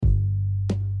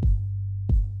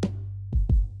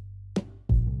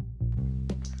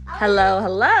Hello,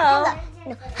 hello.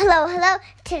 Hello.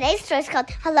 Today's story is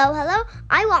called Hello,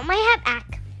 I Want My Hat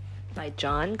Back. By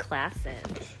John Klassen.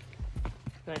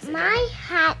 My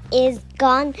hat is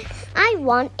gone. I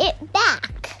want it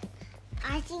back.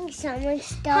 I think someone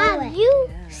stole Have it. you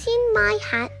seen my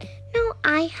hat? No,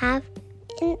 I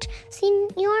haven't seen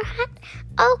your hat.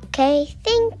 Okay,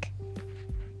 thank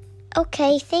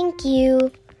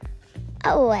you.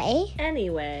 Anyway.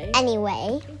 Anyway,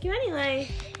 Thank you anyway.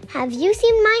 have you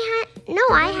seen my hat? No,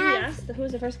 I have. Who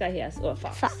was the first guy he asked? Oh, a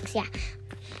fox. Fox, yeah.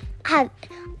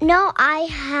 No, I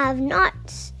have not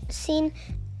seen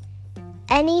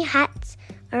any hats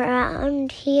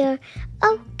around here.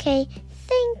 Okay,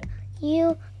 thank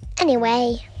you.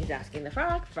 Anyway, He's asking the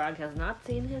frog. Frog has not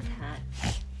seen his hat.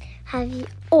 have you?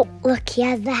 Oh, look, he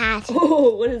has the hat.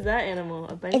 Oh, what is that animal?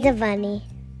 A bunny? It's a bunny.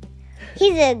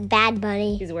 He's a bad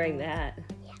bunny. He's wearing the hat.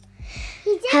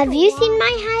 Have you seen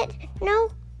my hat? No.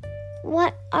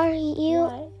 What are you?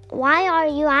 Why are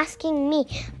you asking me?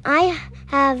 I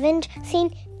haven't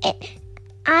seen it.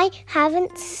 I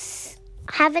haven't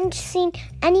seen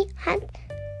any hat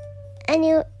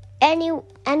anywhere.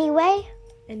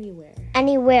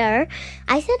 Anywhere.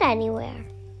 I said anywhere.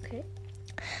 Okay.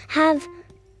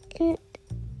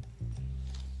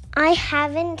 I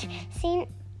haven't seen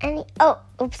any. Oh,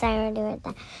 oops! I already read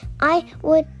that. I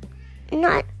would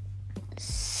not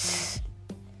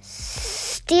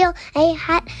steal a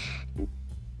hat.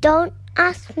 Don't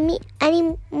ask me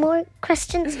any more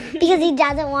questions because he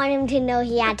doesn't want him to know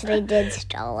he actually did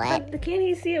steal it. But can't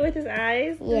he see it with his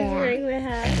eyes? Yeah. He's wearing the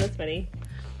hat. That's funny.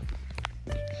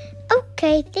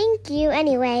 Okay, thank you.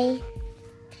 Anyway,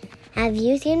 have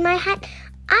you seen my hat?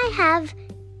 I have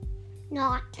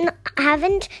Not.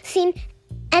 haven't seen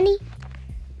any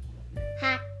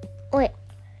Hat. Wait,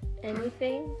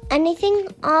 anything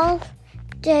all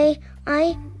day.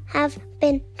 I have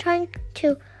been trying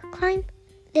to climb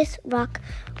this rock.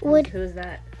 Who's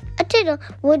that? A tiddle.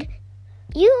 Would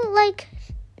you like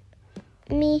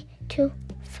me to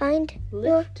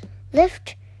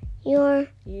lift you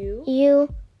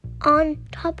on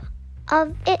top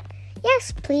of it?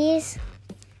 Yes, please.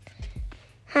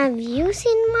 Have you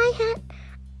seen my hat?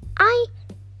 I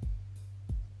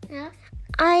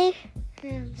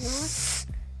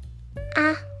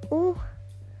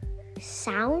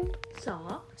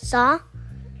saw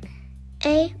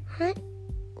a hat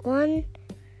once.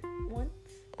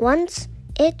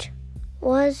 It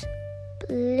was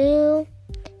blue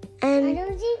and I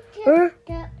don't think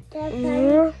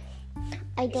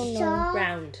I don't know.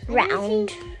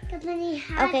 Round. the bunny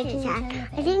had Okay, his Kat. hat.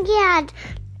 I think he had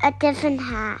a different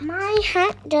hat. My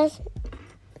hat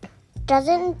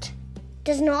doesn't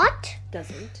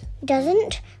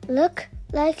look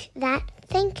like that.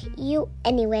 Thank you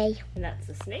anyway. And that's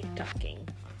the snake talking.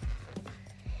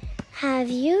 Have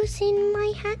you seen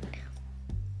my hat?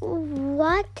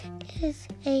 What is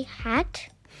a hat?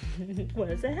 What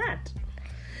is a hat?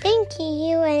 Thank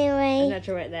you I'm anyway. not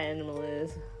sure what that animal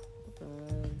is.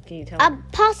 Can you tell A me?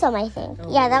 possum, I think.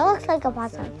 Oh, Yeah, that looks like a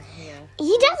possum. Yeah.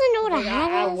 He doesn't know what a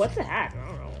hat is. What's a hat?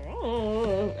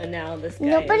 And now this guy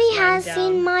Nobody is has lying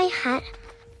seen down. my hat.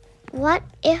 What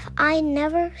if I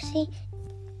never see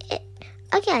it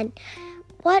again?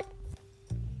 What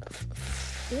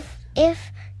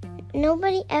if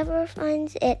nobody ever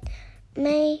finds it?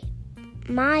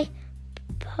 My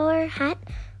poor hat.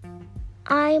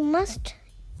 I must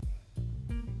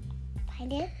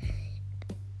Find it.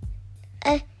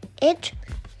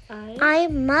 I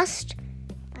must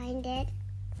Find it.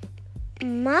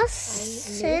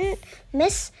 mustn't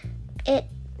miss it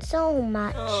so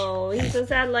much. Oh, he's so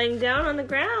sad lying down on the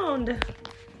ground.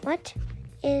 What's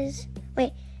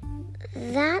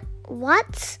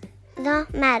the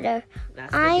matter?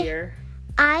 That's the deer.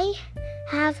 I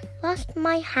have lost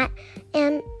my hat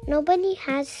and nobody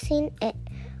has seen it.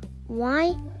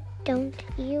 Why don't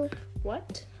you?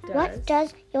 What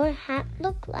does your hat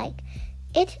look like?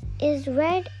 It is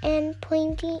red and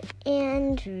pointy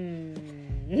and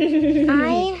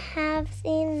I have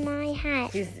seen my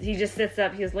hat. He just sits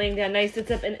up. He was laying down. Now he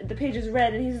sits up, and the page is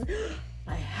red, and he's.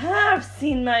 I have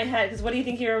seen my hat. Because what do you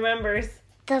think he remembers?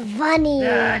 The bunny.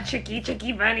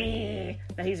 Tricky bunny.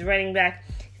 Now he's running back.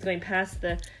 He's going past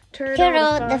the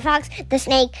turtle, The fox, the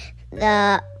snake,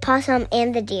 the possum,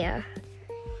 and the deer.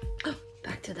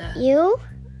 Back to the. You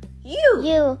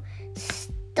You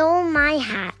stole my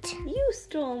hat. You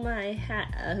stole my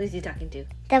hat. Who's he talking to?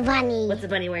 The bunny. What's the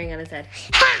bunny wearing on his head?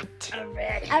 Hat. A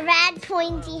red. A red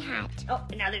pointy hat. Oh,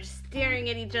 and now they're staring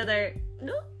at each other.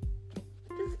 No,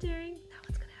 they're staring. Now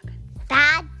what's gonna happen?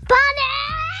 That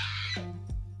bunny.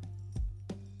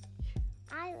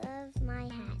 I love my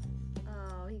hat.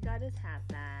 Oh, he got his hat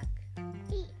back.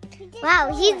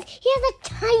 Wow, he has a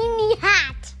tiny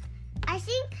hat. I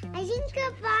think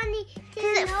the bunny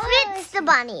Because it fits the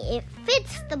bunny. It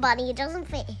fits the bunny. It doesn't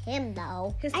fit him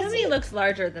though. His tummy looks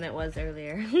larger than it was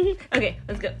earlier. Okay,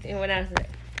 let's go. What else is it?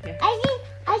 Yeah.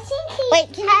 I think he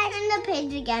Wait, can I turn the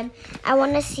page again? I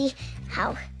want to see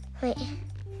how. Wait.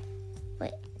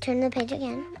 Turn the page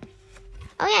again.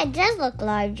 Oh yeah, it does look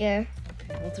larger.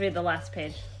 Let's read the last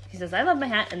page. He says, "I love my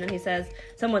hat," and then he says,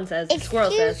 "Someone says, the squirrel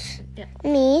says, yeah,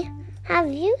 Me,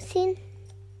 have you seen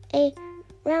a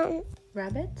round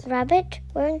rabbit." rabbit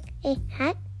wearing a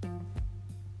hat?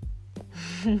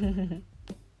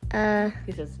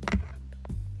 He says,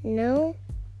 No.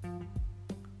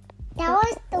 that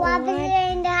was the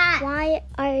rabbit in the hat. Why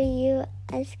are you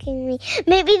asking me?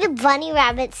 Maybe the bunny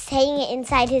rabbit's saying it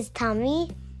inside his tummy.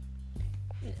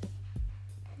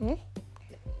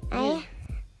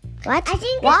 What? I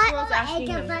think What? Squirrel's the asking ate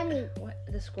the him. bunny. What?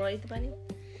 The squirrel ate the bunny?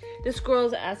 The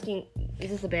squirrel's asking,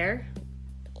 "Is this a bear?"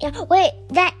 Yeah, wait,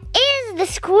 that is the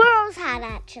squirrel's hat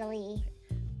actually.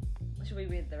 Should we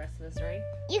read the rest of the story?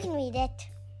 You can read it.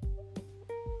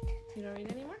 You don't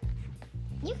read anymore?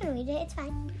 You can read it. It's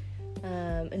fine.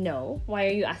 No. Why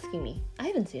are you asking me? I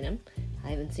haven't seen him. I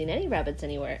haven't seen any rabbits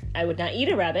anywhere. I would not eat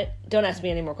a rabbit. Don't ask me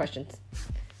any more questions.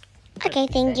 Okay,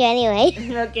 thank you anyway.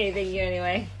 Okay, thank you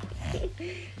anyway.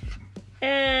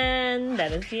 And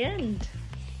that is the end.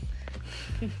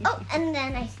 Oh, and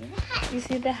then I see the hat. You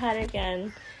see the hat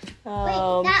again.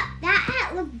 Wait, that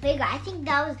hat looked bigger. I think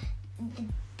that was the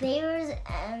bears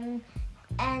and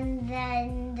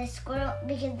then the squirrel,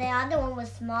 because the other one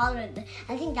was smaller.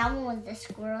 I think that one was the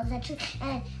squirrels actually,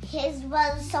 and his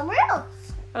was somewhere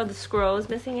else. Oh, the squirrel is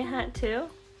missing a hat too?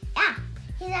 Yeah.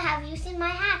 He said, "Have you seen my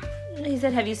hat?" He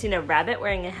said, "Have you seen a rabbit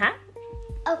wearing a hat?"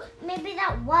 Oh, maybe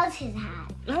that was his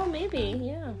hat. Oh, maybe,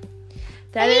 yeah.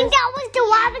 I think that was the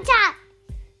rabbit's hat.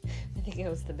 I think it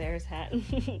was the bear's hat. I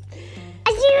think it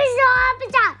was the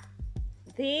rabbit's hat.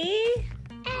 The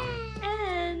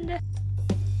end.